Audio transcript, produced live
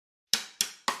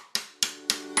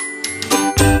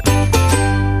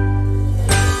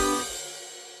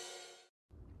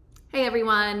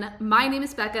everyone, my name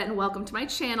is Becca and welcome to my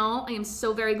channel. I am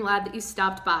so very glad that you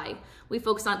stopped by. We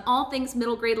focus on all things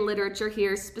middle grade literature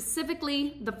here,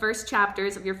 specifically the first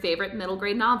chapters of your favorite middle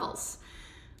grade novels.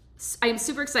 I am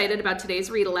super excited about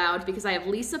today's read aloud because I have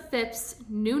Lisa Fipps'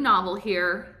 new novel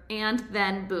here, And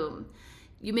Then Boom.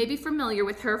 You may be familiar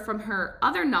with her from her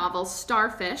other novel,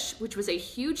 Starfish, which was a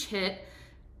huge hit,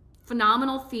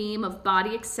 phenomenal theme of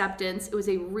body acceptance. It was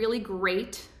a really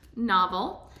great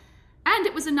novel. And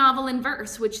it was a novel in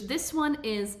verse, which this one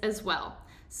is as well.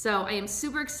 So I am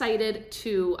super excited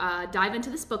to dive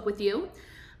into this book with you.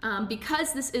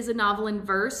 Because this is a novel in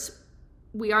verse,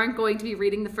 we aren't going to be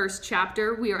reading the first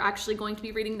chapter. We are actually going to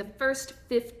be reading the first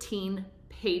 15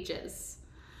 pages.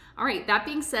 All right, that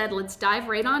being said, let's dive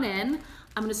right on in.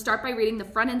 I'm going to start by reading the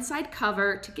front and side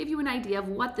cover to give you an idea of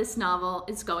what this novel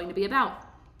is going to be about.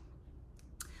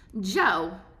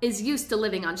 Joe is used to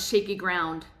living on shaky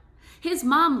ground. His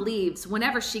mom leaves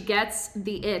whenever she gets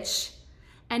the itch.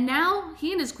 And now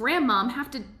he and his grandmom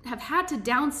have had to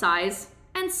downsize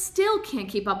and still can't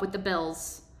keep up with the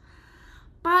bills.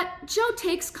 But Joe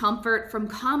takes comfort from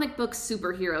comic book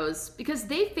superheroes because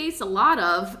they face a lot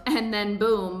of and then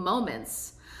boom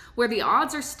moments where the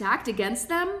odds are stacked against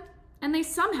them and they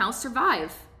somehow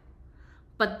survive.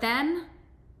 But then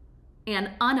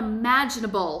an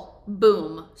unimaginable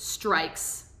boom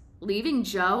strikes, leaving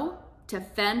Joe to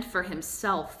fend for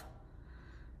himself.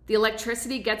 The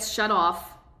electricity gets shut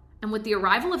off, and with the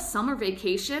arrival of summer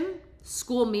vacation,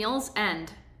 school meals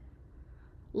end.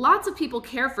 Lots of people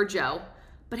care for Joe,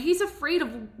 but he's afraid of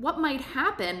what might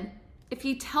happen if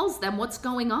he tells them what's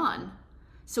going on.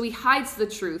 So he hides the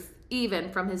truth,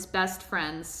 even from his best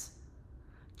friends.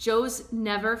 Joe's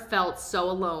never felt so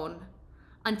alone,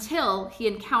 until he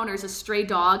encounters a stray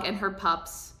dog and her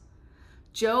pups.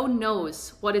 Joe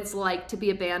knows what it's like to be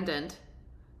abandoned,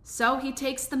 so he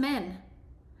takes them in.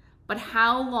 But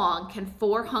how long can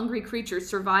 4 hungry creatures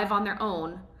survive on their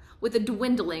own with a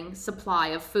dwindling supply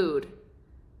of food,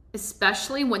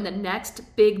 especially when the next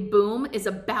big boom is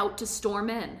about to storm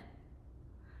in?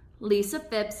 Lisa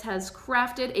Fipps has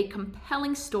crafted a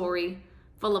compelling story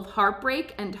full of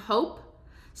heartbreak and hope,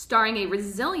 starring a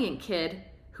resilient kid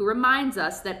who reminds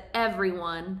us that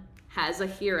everyone has a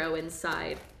hero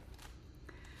inside.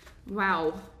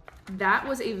 Wow, that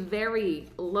was a very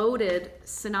loaded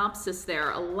synopsis there.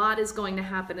 A lot is going to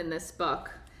happen in this book,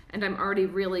 and I'm already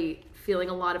really feeling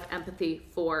a lot of empathy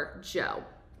for Joe.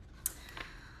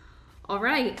 All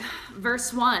right,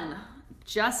 verse 1,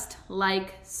 just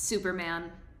like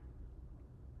Superman.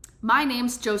 My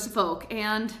name's Joseph Oak,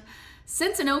 and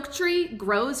since an oak tree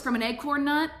grows from an acorn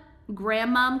nut,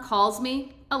 Grandmom calls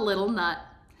me a little nut.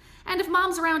 And if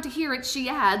Mom's around to hear it, she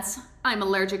adds, I'm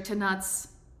allergic to nuts.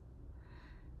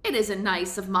 It isn't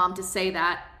nice of Mom to say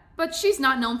that, but she's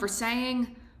not known for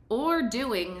saying or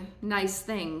doing nice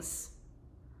things.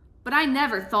 But I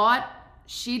never thought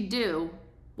she'd do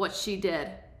what she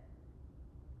did.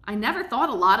 I never thought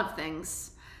a lot of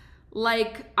things,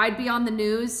 like I'd be on the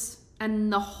news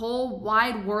and the whole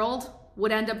wide world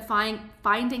would end up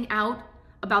finding out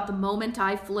about the moment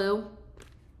I flew,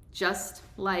 just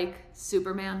like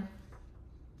Superman.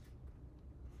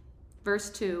 Verse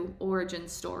 2, origin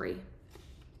story.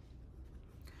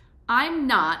 I'm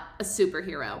not a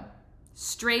superhero.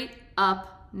 Straight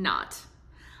up not.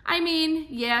 I mean,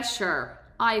 yeah, sure,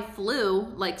 I flew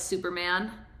like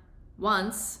Superman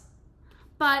once,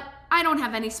 but I don't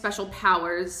have any special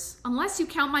powers unless you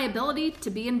count my ability to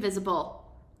be invisible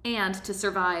and to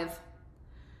survive.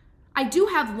 I do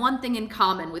have one thing in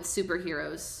common with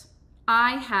superheroes.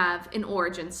 I have an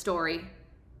origin story.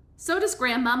 So does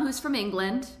Grandmom, who's from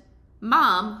England,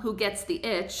 Mom, who gets the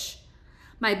itch,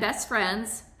 my best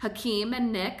friends, Hakeem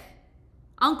and Nick,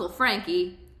 Uncle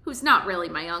Frankie, who's not really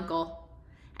my uncle,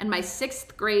 and my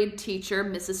 6th grade teacher,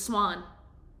 Mrs. Swan.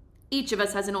 Each of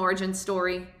us has an origin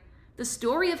story, the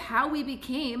story of how we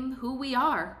became who we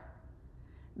are.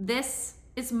 This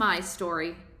is my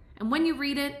story, and when you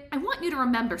read it, I want you to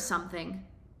remember something.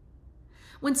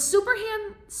 When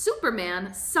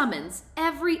Superman summons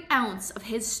every ounce of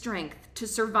his strength to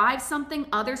survive something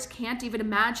others can't even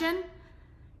imagine,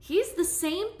 he's the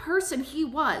same person he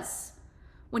was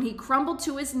when he crumbled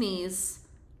to his knees,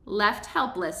 left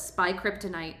helpless by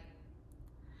kryptonite.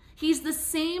 He's the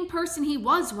same person he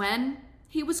was when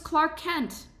he was Clark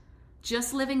Kent,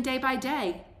 just living day by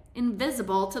day,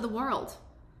 invisible to the world.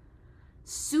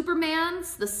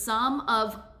 Superman's the sum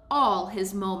of all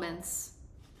his moments,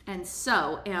 and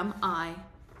so am I.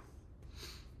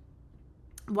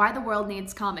 Why the world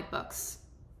needs comic books.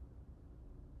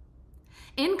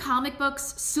 In comic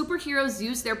books, superheroes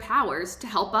use their powers to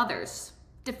help others.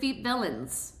 defeat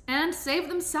villains, and save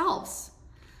themselves.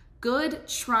 Good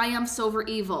triumphs over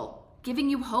evil, giving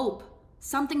you hope,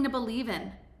 something to believe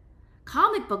in.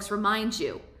 Comic books remind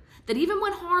you that even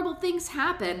when horrible things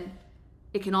happen,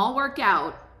 it can all work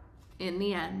out in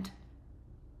the end.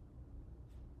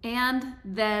 And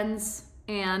thens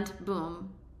and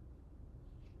boom.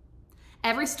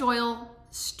 Every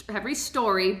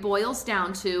story boils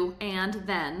down to and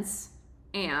thens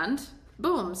and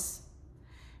booms.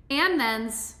 And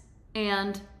thens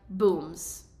and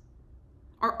booms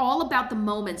are all about the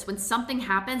moments when something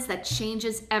happens that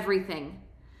changes everything.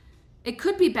 It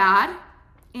could be bad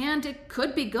and it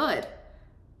could be good,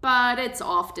 but it's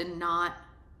often not.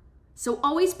 So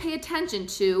always pay attention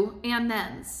to and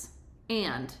thens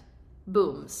and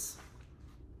booms.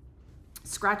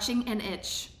 Scratching an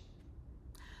itch.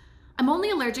 I'm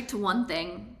only allergic to one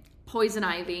thing, poison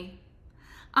ivy.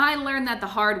 I learned that the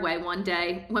hard way one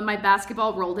day when my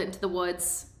basketball rolled into the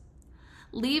woods.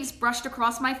 Leaves brushed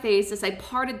across my face as I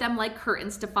parted them like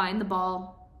curtains to find the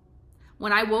ball.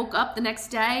 When I woke up the next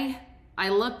day, I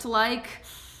looked like,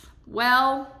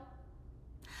 well,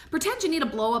 pretend you need to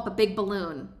blow up a big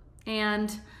balloon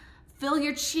and fill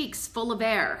your cheeks full of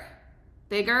air.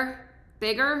 Bigger,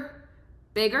 bigger,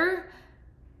 bigger.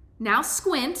 Now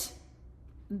squint.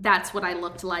 That's what I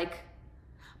looked like.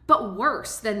 But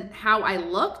worse than how I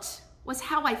looked was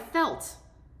how I felt.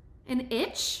 An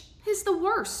itch is the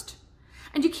worst.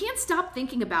 And you can't stop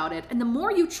thinking about it. And the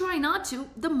more you try not to,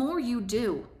 the more you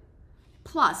do.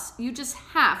 Plus, you just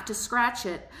have to scratch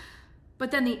it.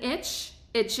 But then the itch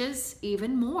itches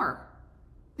even more.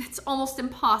 It's almost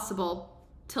impossible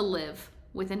to live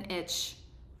with an itch.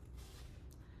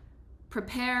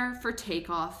 Prepare for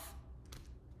takeoff.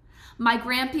 My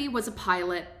grampy was a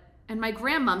pilot, and my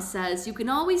grandmom says you can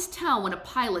always tell when a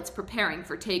pilot's preparing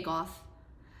for takeoff.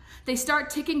 They start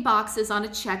ticking boxes on a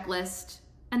checklist,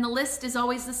 and the list is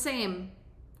always the same.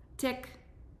 Tick,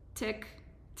 tick,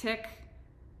 tick.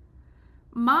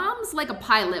 Mom's like a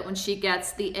pilot when she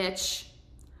gets the itch.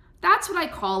 That's what I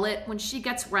call it when she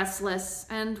gets restless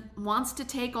and wants to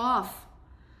take off.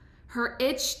 Her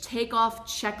itch takeoff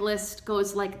checklist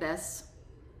goes like this.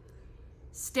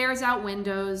 Stares out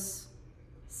windows,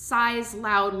 sighs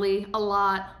loudly a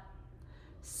lot,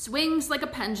 swings like a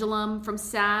pendulum from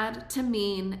sad to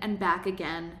mean and back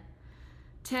again.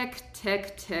 Tick,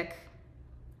 tick, tick.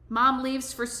 Mom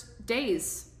leaves for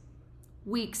days,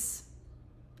 weeks,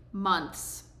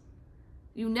 months.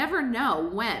 You never know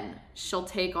when she'll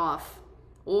take off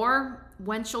or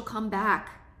when she'll come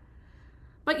back.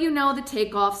 But you know the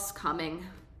takeoff's coming.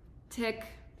 Tick,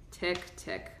 tick,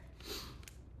 tick.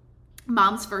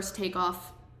 Mom's first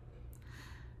takeoff.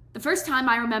 The first time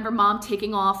I remember Mom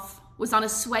taking off was on a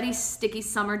sweaty, sticky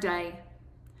summer day.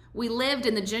 We lived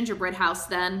in the gingerbread house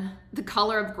then, the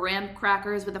color of graham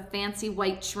crackers with a fancy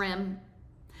white trim.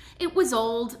 It was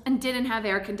old and didn't have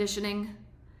air conditioning.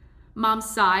 Mom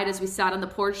sighed as we sat on the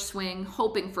porch swing,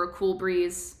 hoping for a cool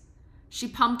breeze. She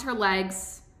pumped her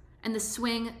legs, and the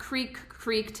swing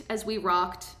creaked as we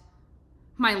rocked.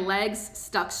 My legs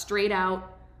stuck straight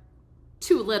out,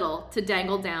 too little to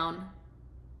dangle down.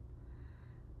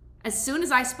 As soon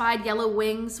as I spied yellow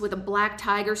wings with a black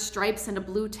tiger stripes and a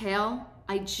blue tail,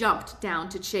 I jumped down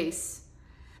to chase.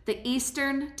 The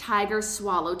eastern tiger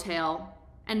swallowtail,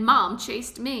 and Mom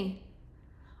chased me.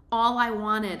 All I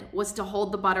wanted was to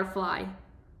hold the butterfly,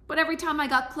 but every time I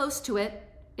got close to it,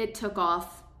 it took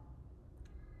off.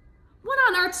 What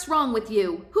on earth's wrong with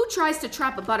you? Who tries to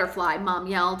trap a butterfly? Mom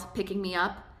yelled, picking me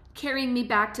up, carrying me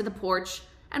back to the porch,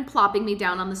 and plopping me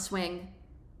down on the swing.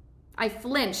 I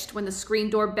flinched when the screen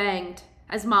door banged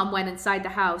as Mom went inside the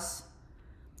house.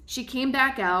 She came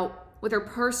back out with her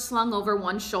purse slung over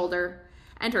one shoulder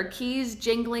and her keys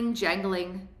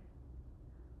jangling.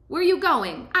 Where you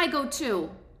going? I go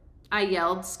too, I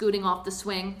yelled, scooting off the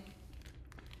swing.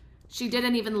 She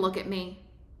didn't even look at me.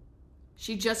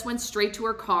 She just went straight to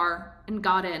her car and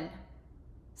got in.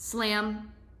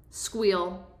 Slam,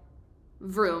 squeal,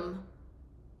 vroom.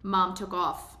 Mom took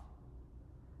off.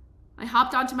 I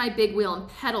hopped onto my big wheel and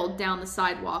pedaled down the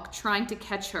sidewalk, trying to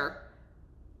catch her,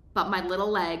 but my little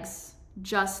legs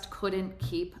just couldn't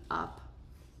keep up.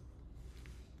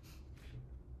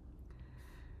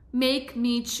 Make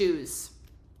me choose.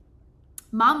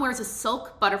 Mom wears a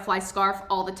silk butterfly scarf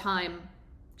all the time.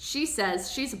 She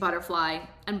says she's a butterfly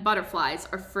and butterflies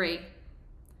are free.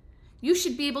 You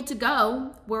should be able to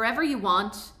go wherever you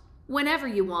want, whenever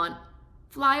you want.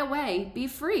 Fly away, be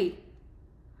free.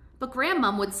 But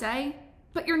Grandmom would say,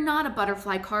 but you're not a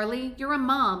butterfly, Carly. You're a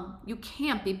mom. You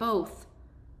can't be both.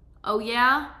 Oh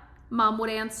yeah? Mom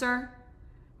would answer.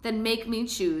 Then make me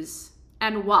choose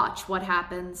and watch what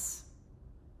happens.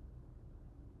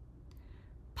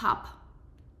 Pop.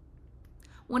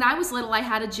 When I was little, I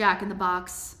had a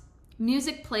jack-in-the-box.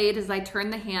 Music played as I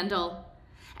turned the handle,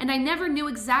 and I never knew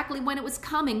exactly when it was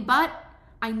coming, but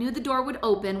I knew the door would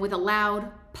open with a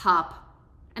loud pop,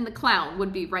 and the clown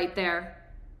would be right there.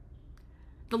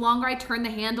 The longer I turned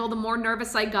the handle, the more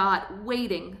nervous I got,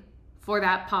 waiting for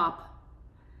that pop.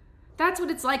 That's what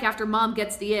it's like after Mom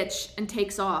gets the itch and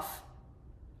takes off.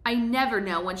 I never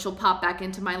know when she'll pop back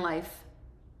into my life.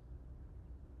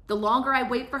 The longer I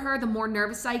wait for her, the more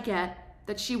nervous I get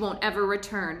that she won't ever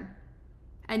return.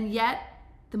 And yet,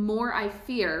 the more I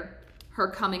fear her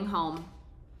coming home.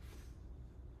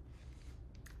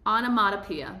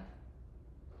 Onomatopoeia.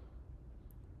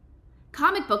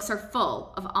 Comic books are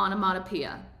full of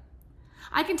onomatopoeia.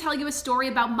 I can tell you a story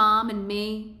about Mom and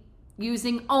me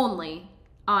using only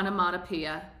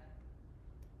onomatopoeia.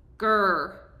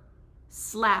 Grr,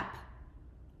 slap,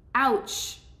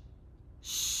 ouch,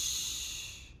 shh.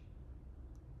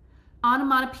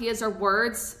 Onomatopoeias are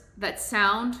words that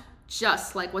sound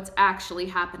just like what's actually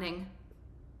happening.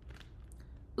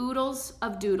 Oodles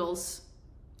of doodles.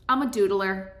 I'm a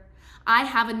doodler. I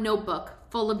have a notebook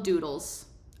full of doodles.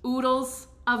 Oodles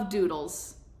of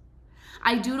doodles.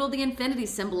 I doodle the infinity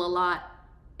symbol a lot.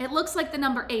 It looks like the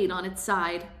number 8 on its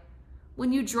side.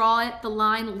 When you draw it, the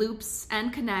line loops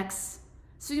and connects,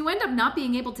 so you end up not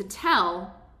being able to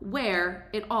tell where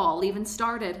it all even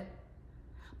started.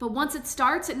 But once it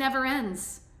starts, it never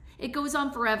ends. It goes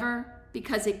on forever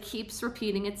because it keeps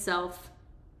repeating itself.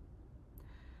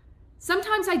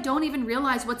 Sometimes I don't even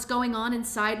realize what's going on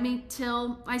inside me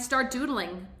till I start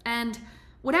doodling, and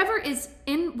whatever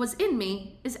was in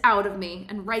me is out of me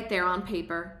and right there on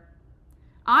paper.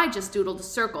 I just doodled a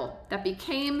circle that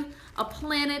became a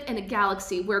planet in a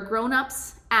galaxy where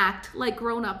grown-ups act like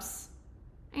grown-ups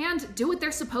and do what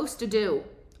they're supposed to do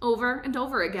over and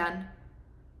over again.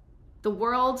 The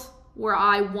world where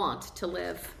I want to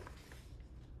live.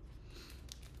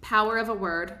 Power of a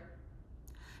word.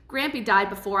 Grampy died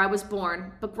before I was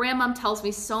born, but Grandmom tells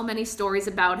me so many stories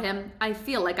about him, I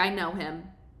feel like I know him.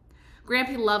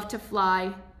 Grampy loved to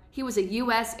fly. He was a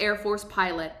U.S. Air Force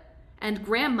pilot, and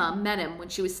Grandmom met him when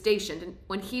he was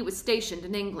stationed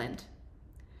in England.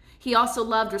 He also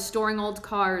loved restoring old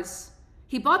cars.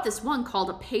 He bought this one called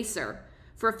a Pacer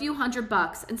for a few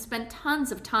 $100 and spent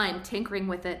tons of time tinkering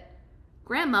with it.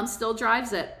 Grandmom still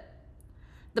drives it.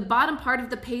 The bottom part of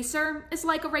the Pacer is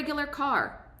like a regular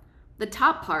car. The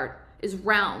top part is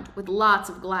round with lots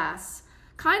of glass,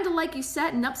 kind of like you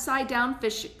set an upside-down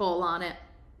fishbowl on it.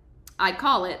 I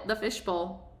call it the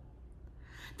fishbowl.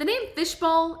 The name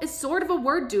fishbowl is sort of a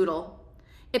word doodle.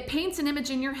 It paints an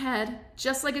image in your head,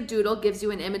 just like a doodle gives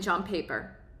you an image on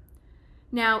paper.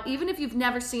 Now, even if you've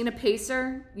never seen a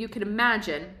Pacer, you can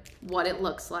imagine what it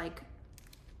looks like.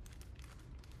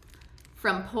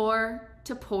 From poor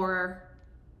to poorer.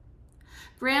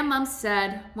 Grandmom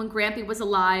said when Grampy was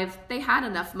alive, they had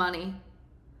enough money.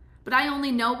 But I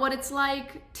only know what it's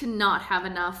like to not have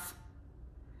enough.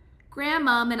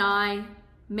 Grandmom and I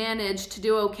managed to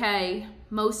do okay,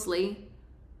 mostly.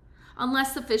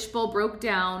 Unless the fishbowl broke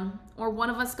down, or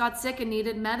one of us got sick and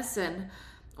needed medicine,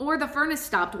 or the furnace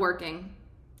stopped working.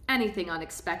 Anything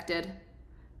unexpected.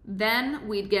 Then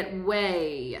we'd get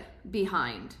way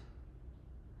behind.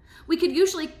 We could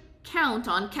usually count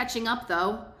on catching up,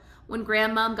 though, when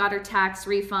Grandmom got her tax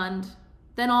refund.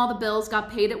 Then all the bills got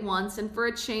paid at once and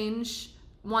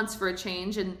once for a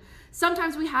change, and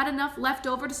sometimes we had enough left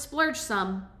over to splurge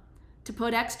some, to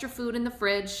put extra food in the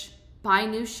fridge, buy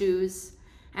new shoes,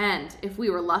 and, if we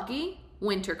were lucky,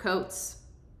 winter coats.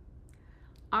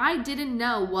 I didn't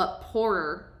know what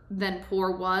poorer than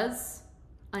poor was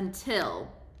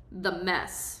until the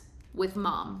mess with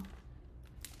Mom.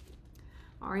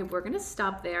 All right, we're gonna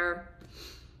stop there.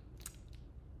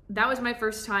 That was my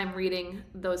first time reading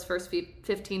those first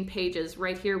 15 pages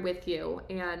right here with you,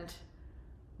 and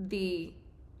the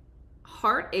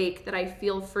heartache that I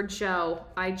feel for Joe,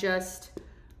 I just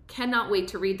cannot wait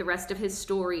to read the rest of his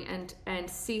story and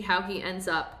see how he ends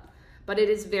up. But it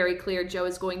is very clear Joe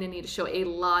is going to need to show a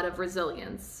lot of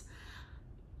resilience.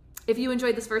 If you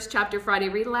enjoyed this first chapter Friday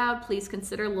Read Aloud, please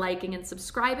consider liking and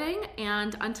subscribing.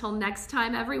 And until next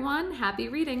time, everyone, happy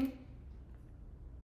reading.